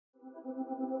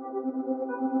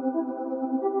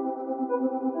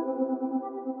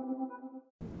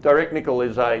Direct Nickel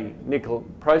is a nickel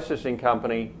processing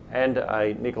company and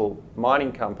a nickel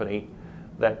mining company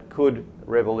that could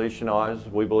revolutionise,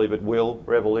 we believe it will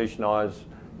revolutionise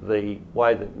the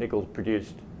way that nickel is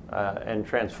produced and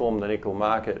transform the nickel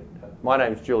market. My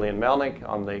name's Julian Malnick.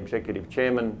 I'm the Executive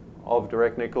Chairman of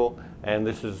Direct Nickel, and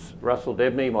this is Russell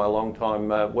Debney, my long-time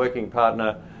working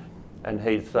partner, and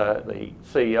he's the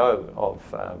CEO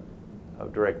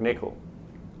of Direct Nickel.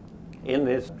 In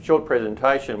this short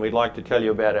presentation, we'd like to tell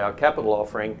you about our capital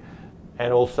offering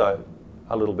and also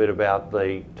a little bit about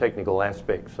the technical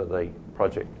aspects of the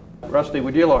project. Rusty,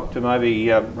 would you like to maybe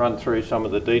run through some of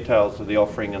the details of the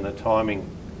offering and the timing,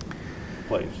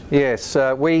 please? Yes,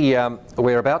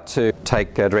 we're about to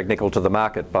take Direct Nickel to the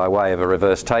market by way of a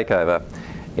reverse takeover.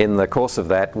 In the course of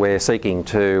that, we're seeking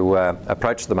to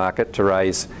approach the market to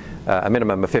raise a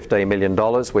minimum of $15 million.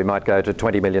 We might go to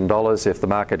 $20 million if the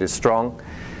market is strong,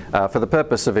 for the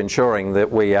purpose of ensuring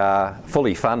that we are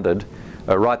fully funded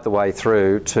right the way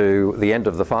through to the end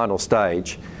of the final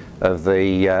stage of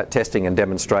the testing and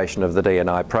demonstration of the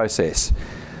D&I process.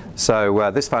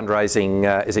 So this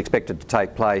fundraising is expected to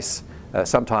take place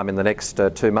sometime in the next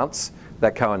 2 months.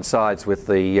 That coincides with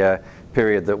the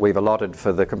period that we've allotted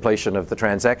for the completion of the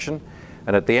transaction.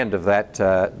 And at the end of that,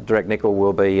 Direct Nickel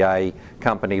will be a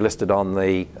company listed on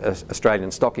the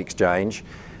Australian Stock Exchange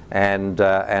and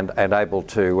able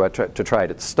to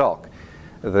trade its stock.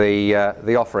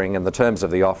 The offering and the terms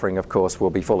of the offering, of course, will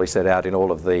be fully set out in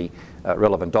all of the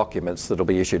relevant documents that will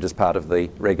be issued as part of the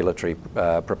regulatory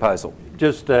proposal.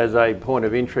 Just as a point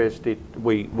of interest,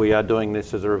 we are doing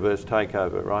this as a reverse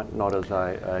takeover, right? Not as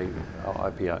a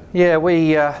IPO.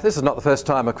 Yeah, this is not the first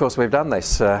time, of course, we've done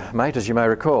this, mate, as you may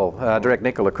recall. Direct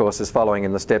Nickel, of course, is following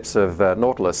in the steps of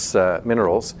Nautilus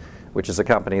Minerals, which is a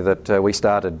company that we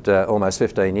started almost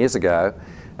 15 years ago.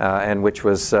 And which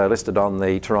was listed on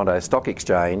the Toronto Stock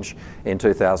Exchange in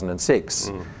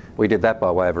 2006. We did that by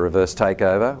way of a reverse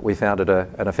takeover. We found it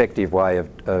an effective way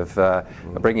of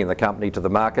bringing the company to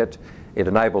the market. It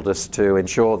enabled us to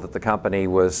ensure that the company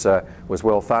was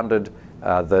well funded,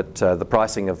 that the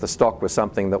pricing of the stock was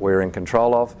something that we were in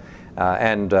control of,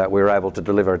 and we were able to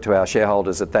deliver to our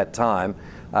shareholders at that time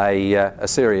a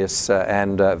serious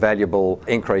and valuable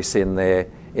increase in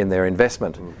their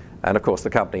investment. And of course the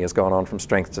company has gone on from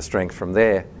strength to strength from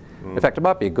there. In fact, it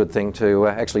might be a good thing to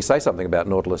actually say something about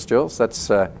Nautilus, Jules. That's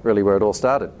really where it all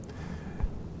started.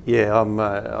 Yeah,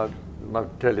 I'd love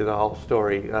to tell you the whole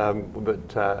story,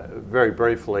 but very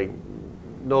briefly,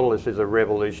 Nautilus is a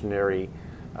revolutionary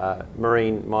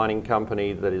marine mining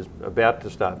company that is about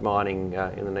to start mining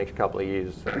in the next couple of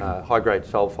years, high-grade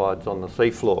sulphides on the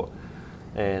seafloor.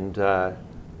 And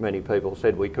many people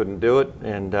said we couldn't do it,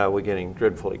 and we're getting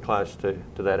dreadfully close to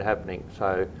that happening.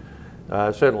 So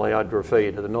certainly I'd refer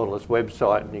you to the Nautilus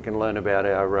website and you can learn about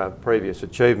our previous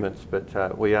achievements,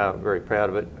 but we are very proud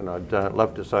of it, and I'd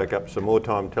love to soak up some more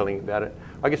time telling you about it.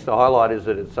 I guess the highlight is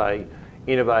that it's a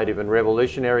innovative and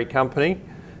revolutionary company,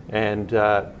 and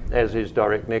as is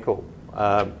Direct Nickel,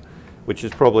 which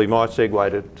is probably my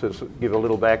segue to give a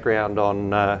little background on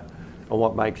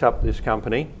what makes up this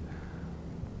company.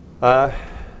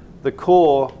 The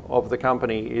core of the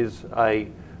company is a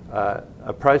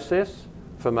process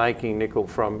for making nickel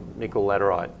from nickel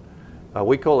laterite.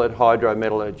 We call it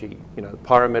hydrometallurgy. You know,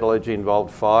 pyrometallurgy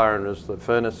involved fire and is the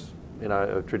furnace, you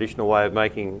know, a traditional way of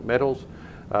making metals.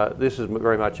 This is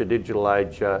very much a digital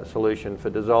age solution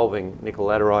for dissolving nickel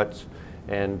laterites,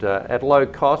 and at low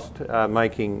cost,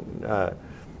 making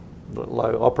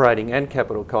low operating and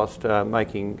capital cost,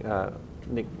 making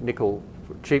nickel,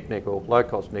 cheap nickel,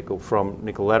 low-cost nickel from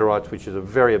nickel laterites, which is a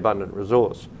very abundant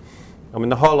resource. I mean,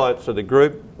 the highlights of the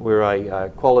group, we're a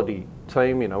quality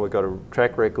team. You know, we've got a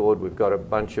track record. We've got a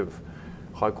bunch of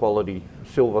high-quality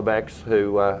silverbacks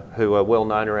who are well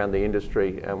known around the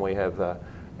industry, and we have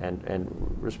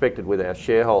and respected with our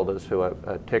shareholders, who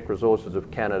are Teck Resources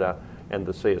of Canada and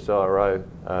the CSIRO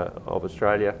of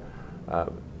Australia.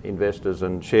 Investors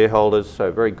and shareholders,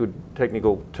 so very good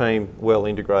technical team, well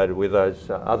integrated with those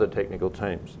other technical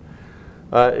teams.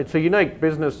 It's a unique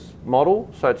business model,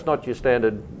 so it's not your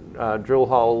standard drill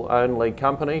hole only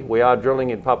company. We are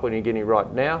drilling in Papua New Guinea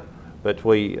right now, but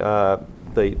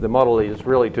the model is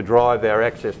really to drive our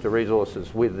access to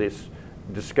resources with this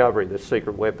discovery, this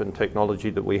secret weapon technology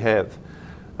that we have.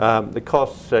 The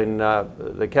costs and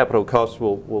the capital costs,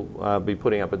 we'll be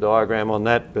putting up a diagram on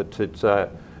that, but it's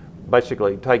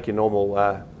basically take your normal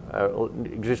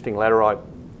existing laterite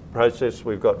process.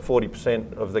 We've got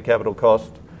 40% of the capital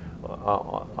cost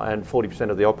and 40%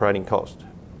 of the operating cost.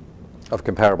 Of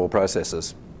comparable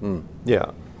processes.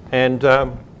 Yeah, and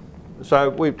so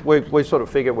we sort of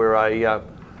figure we're a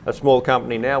a small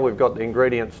company now. We've got the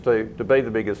ingredients to be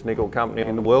the biggest nickel company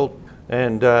in the world,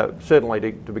 and certainly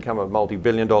to become a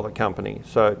multi-billion-dollar company.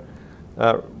 So,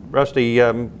 Rusty,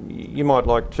 you might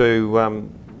like to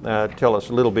tell us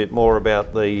a little bit more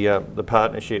about the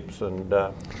partnerships and.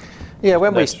 Yeah,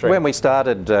 when we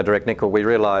started Direct Nickel, we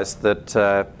realised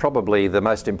that probably the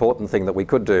most important thing that we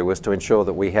could do was to ensure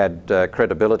that we had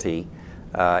credibility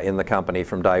in the company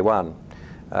from day one.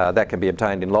 That can be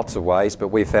obtained in lots of ways, but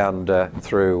we found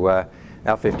through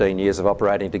our 15 years of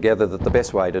operating together that the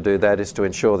best way to do that is to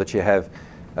ensure that you have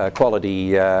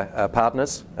quality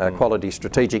partners, quality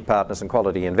strategic partners and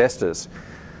quality investors.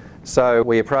 So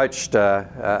we approached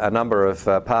a number of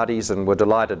parties and were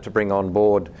delighted to bring on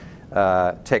board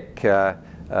Teck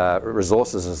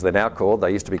Resources, as they're now called.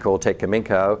 They used to be called Teck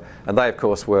Cominco, and they of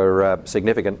course were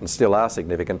significant and still are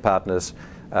significant partners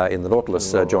in the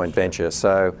Nautilus joint venture.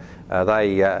 So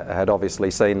they had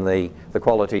obviously seen the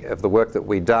quality of the work that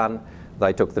we'd done.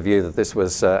 They took the view that this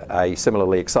was a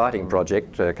similarly exciting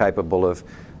project capable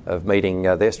of meeting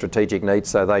their strategic needs,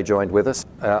 so they joined with us.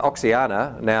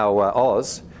 Oxiana, now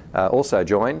Oz, also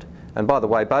joined, and by the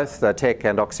way, both Teck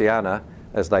and Oxiana,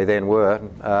 as they then were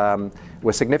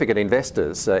significant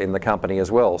investors in the company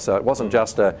as well. So it wasn't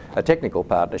just a technical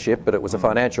partnership, but it was a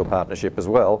financial partnership as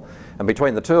well. And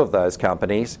between the two of those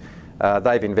companies,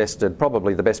 they've invested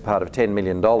probably the best part of $10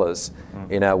 million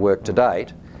in our work to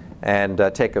date. And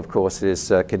Teck, of course,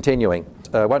 is continuing.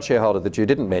 One shareholder that you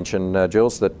didn't mention,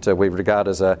 Jules, that we regard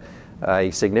as a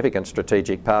significant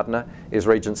strategic partner is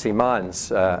Regency Mines,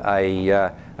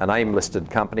 an AIM-listed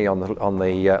company on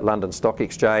the London Stock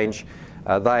Exchange.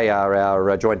 They are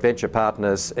our joint venture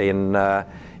partners in the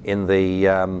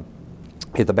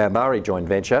Bambari joint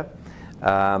venture.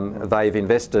 They've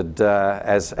invested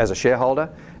as a shareholder,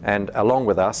 and along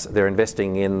with us, they're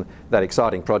investing in that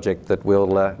exciting project that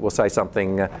we'll say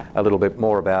something a little bit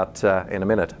more about in a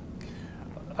minute.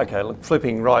 Okay, look,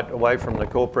 flipping right away from the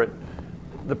corporate,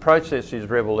 the process is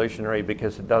revolutionary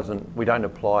because we don't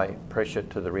apply pressure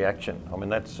to the reaction. I mean,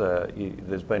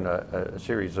 there's been a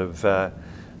series of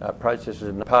processes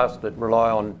in the past that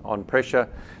rely on pressure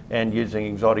and using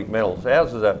exotic metals.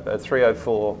 Ours is a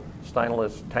 304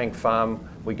 stainless tank farm.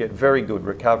 We get very good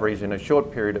recoveries in a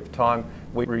short period of time.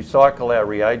 We recycle our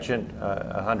reagent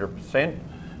 100%,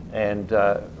 and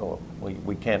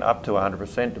we can up to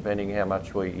 100% depending how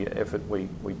much effort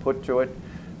we put to it.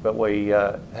 But we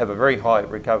have a very high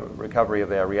recovery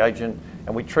of our reagent,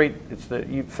 and we treat, it's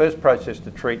the first process to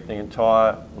treat the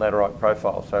entire laterite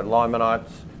profile, so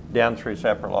limonites down through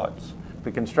saprolites.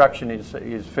 The construction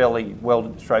is fairly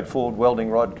straightforward welding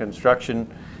rod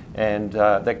construction, and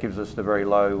that gives us the very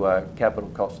low capital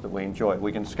costs that we enjoy.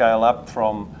 We can scale up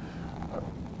from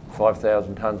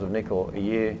 5,000 tonnes of nickel a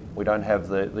year. We don't have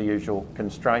the usual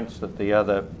constraints that the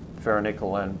other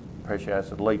ferronickel and pressure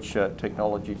acid leach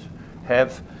technologies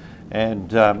have,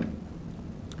 and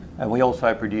we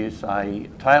also produce a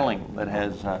tailing that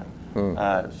has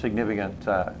significant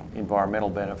environmental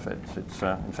benefits. It's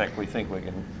in fact, we think we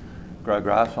can grow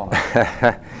grass on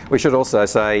it. We should also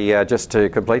say, just to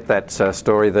complete that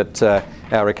story, that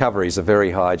our recoveries are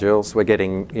very high, Jules. We're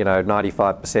getting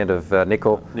 95% of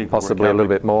nickel, possibly a little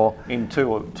bit more. In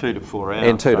 2 to 4 hours.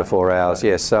 In 2 to 4 hours,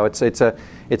 yes. So it's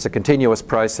a continuous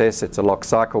process. It's a lock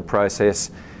cycle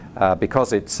process.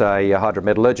 Because it's a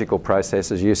hydrometallurgical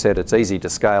process, as you said, it's easy to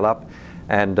scale up,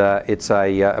 and it's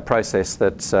a process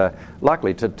that's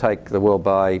likely to take the world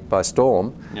by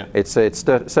storm. Yeah. It's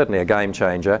certainly a game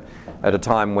changer at a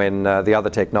time when the other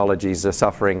technologies are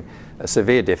suffering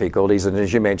severe difficulties, and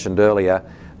as you mentioned earlier,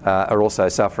 are also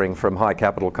suffering from high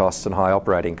capital costs and high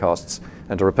operating costs.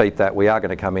 And to repeat that, we are going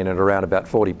to come in at around about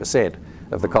 40%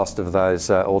 of the cost of those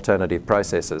alternative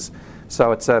processes.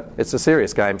 So it's a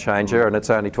serious game changer, and it's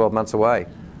only 12 months away.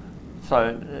 So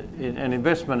an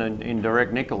investment in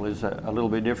Direct Nickel is a little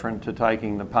bit different to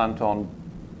taking the punt on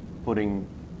putting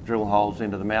drill holes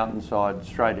into the mountainside,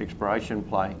 straight exploration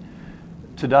play.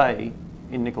 Today,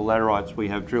 in nickel laterites, we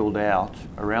have drilled out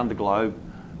around the globe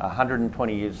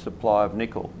 120 years supply of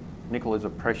nickel. Nickel is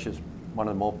one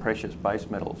of the more precious base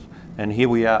metals. And here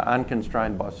we are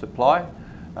unconstrained by supply.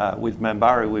 With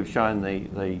Mambari, we've shown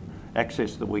the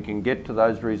access that we can get to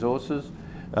those resources.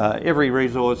 Every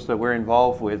resource that we're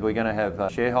involved with, we're going to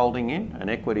have shareholding in, an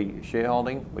equity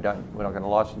shareholding. We're not going to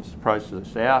license the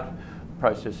process out. The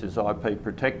process is IP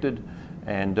protected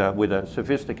and with a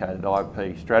sophisticated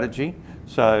IP strategy.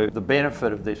 So the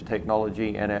benefit of this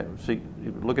technology, and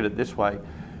look at it this way,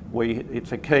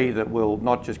 it's a key that will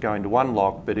not just go into one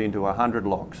lock, but into 100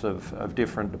 locks of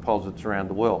different deposits around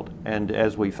the world. And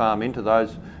as we farm into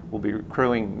those, we'll be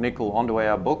accruing nickel onto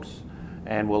our books,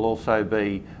 and we'll also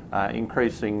be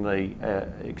increasing the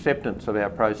acceptance of our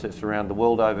process around the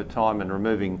world over time and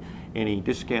removing any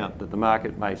discount that the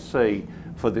market may see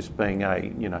for this being a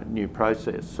new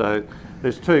process. So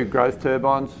there's two growth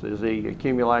turbines. There's the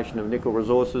accumulation of nickel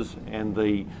resources and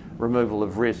the removal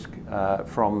of risk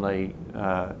from the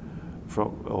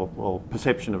or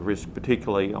perception of risk,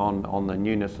 particularly on the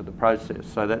newness of the process.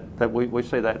 So that we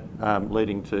see that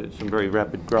leading to some very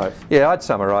rapid growth. Yeah, I'd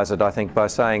summarise it, I think, by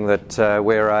saying that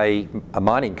we're a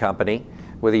mining company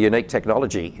with a unique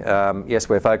technology. Yes,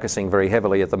 we're focusing very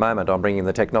heavily at the moment on bringing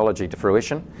the technology to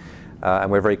fruition, and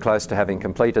we're very close to having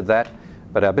completed that.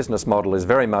 But our business model is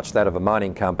very much that of a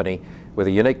mining company with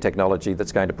a unique technology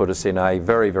that's going to put us in a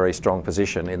very, very strong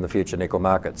position in the future nickel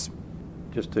markets.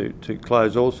 Just to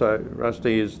close also,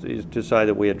 Rusty, is to say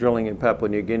that we are drilling in Papua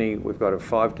New Guinea. We've got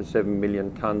 5 to 7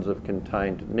 million tonnes of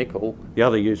contained nickel. The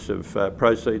other use of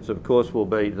proceeds, of course, will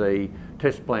be the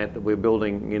test plant that we're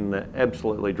building in the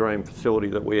absolutely dream facility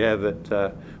that we have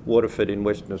at Waterford in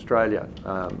Western Australia.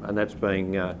 And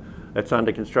that's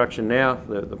under construction now.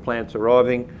 The plant's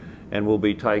arriving, and we'll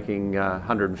be taking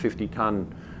 150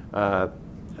 tonne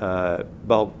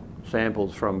bulk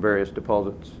samples from various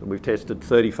deposits. We've tested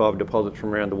 35 deposits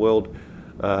from around the world,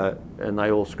 and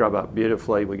they all scrub up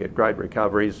beautifully. We get great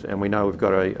recoveries, and we know we've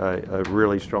got a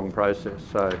really strong process.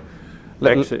 So,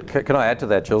 can I add to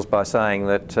that, Jules, by saying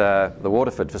that the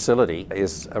Waterford facility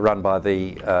is run by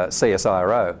the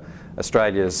CSIRO,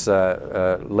 Australia's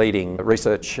leading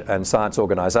research and science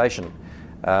organisation.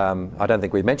 I don't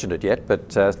think we've mentioned it yet, but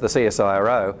the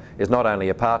CSIRO is not only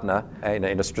a partner in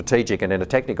a strategic and in a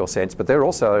technical sense, but they're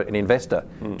also an investor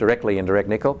directly in direct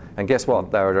nickel. And guess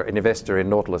what? They're an investor in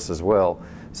Nautilus as well.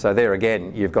 So there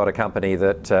again, you've got a company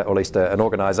that, or at least an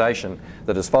organisation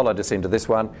that has followed us into this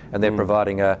one, and they're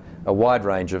providing a wide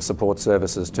range of support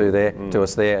services to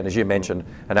us there. And as you mentioned,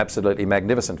 an absolutely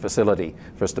magnificent facility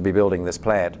for us to be building this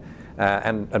plant.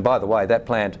 And by the way, that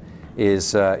plant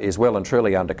is well and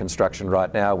truly under construction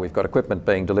right now. We've got equipment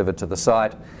being delivered to the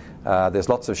site. There's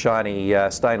lots of shiny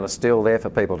stainless steel there for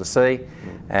people to see,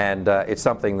 and it's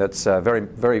something that's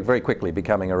very quickly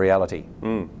becoming a reality.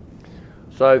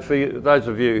 So for those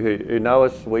of you who know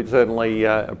us, we certainly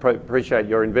appreciate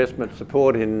your investment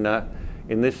support in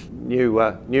this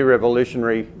new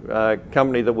revolutionary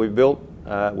company that we've built.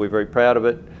 We're very proud of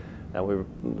it, and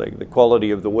the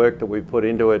quality of the work that we've put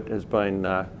into it has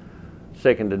been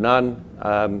second to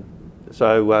none.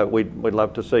 So we'd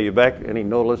love to see you back, any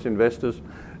Nautilus investors,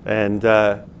 and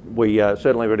we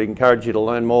certainly would encourage you to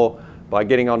learn more by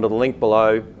getting onto the link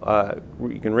below.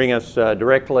 You can ring us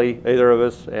directly, either of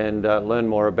us, and learn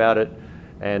more about it,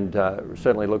 and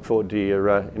certainly look forward to your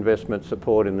investment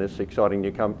support in this exciting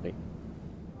new company.